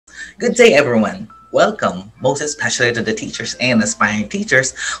Good day, everyone. Welcome, most especially to the teachers and aspiring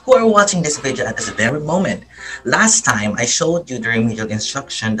teachers who are watching this video at this very moment. Last time, I showed you the remedial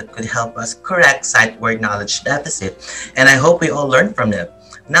instruction that could help us correct sight word knowledge deficit, and I hope we all learned from it.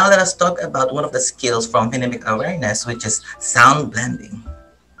 Now let us talk about one of the skills from phonemic awareness, which is sound blending.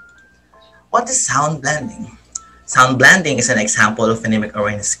 What is sound blending? Sound blending is an example of phonemic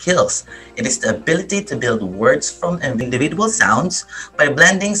awareness skills. It is the ability to build words from individual sounds by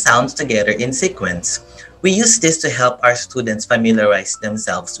blending sounds together in sequence. We use this to help our students familiarize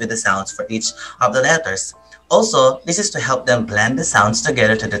themselves with the sounds for each of the letters. Also, this is to help them blend the sounds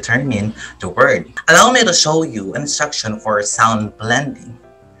together to determine the word. Allow me to show you an instruction for sound blending.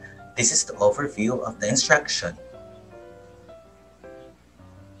 This is the overview of the instruction.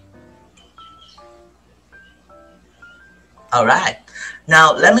 Alright,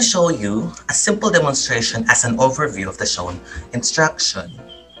 now let me show you a simple demonstration as an overview of the shown instruction.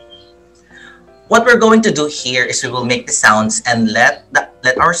 What we're going to do here is we will make the sounds and let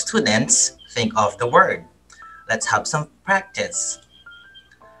our students think of the word. Let's have some practice.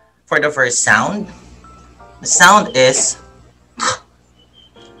 For the first sound, the sound is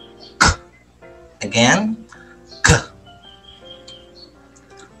k. Again, k.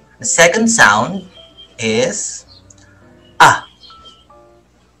 The second sound is ah.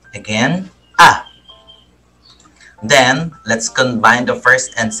 Again, ah. Then, let's combine the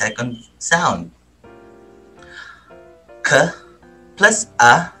first and second sound. K plus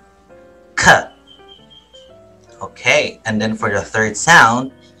a, k. Okay, and then for the third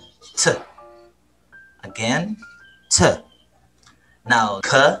sound, t. Again, t. Now,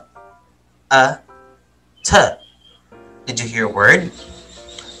 k, a, t. Did you hear a word?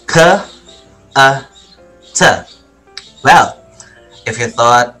 K, a, t. Well, if you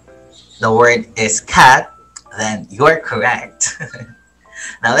thought the word is cat, then you're correct.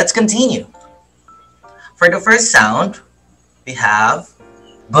 Now let's continue. For the first sound, we have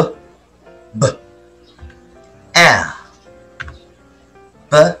b, b, a,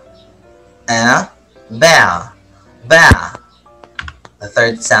 b, a, ba, ba. The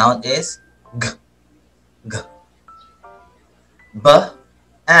third sound is g, g, b,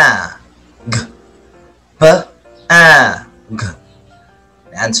 a, g, b, a, g.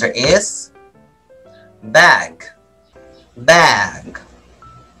 The answer is bag, bag.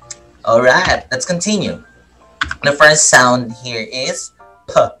 Alright, let's continue. The first sound here is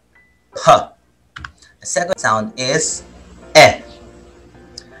p, p. The second sound is e,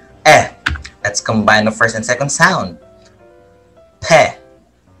 e. Let's combine the first and second sound. Pe,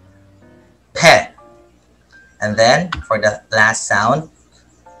 pe. And then for the last sound,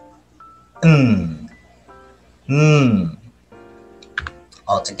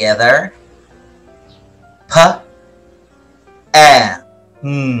 all together, p, e,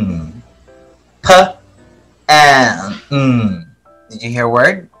 p, e, Did you hear a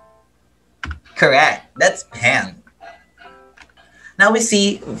word? Correct. That's pen. Now we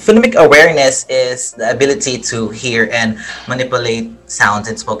see phonemic awareness is the ability to hear and manipulate sounds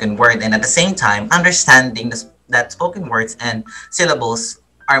in spoken word, and at the same time understanding that spoken words and syllables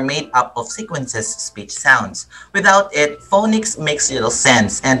are made up of sequences, speech sounds. Without it, phonics makes little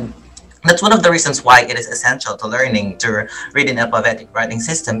sense, and that's one of the reasons why it is essential to learning to read an alphabetic writing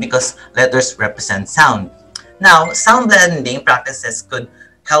system, because letters represent sound. Now, sound blending practices could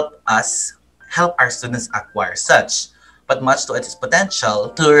help our students acquire such, but much to its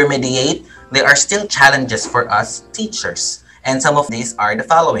potential to remediate, there are still challenges for us teachers, and some of these are the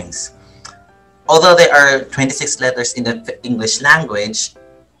followings. Although there are 26 letters in the English language,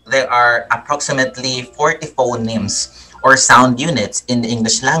 there are approximately 40 phonemes or sound units in the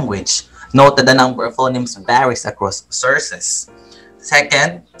English language. Note that the number of phonemes varies across sources.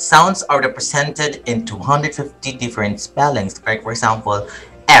 Second, sounds are represented in 250 different spellings. Like for example,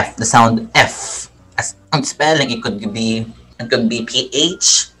 F, the sound F. As spelling, it could be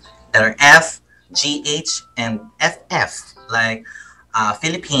PH, letter F, GH, and FF, like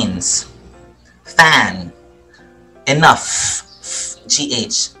Philippines, fan, enough,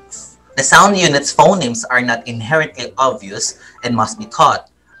 GH. The sound units phonemes are not inherently obvious and must be taught.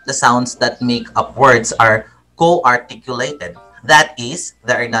 The sounds that make up words are co-articulated. That is,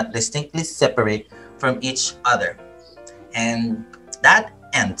 they are not distinctly separate from each other. And that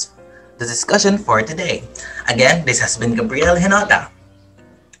ends the discussion for today. Again, this has been Gabriel Genota,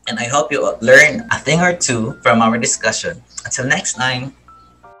 and I hope you learn a thing or two from our discussion. Until next time.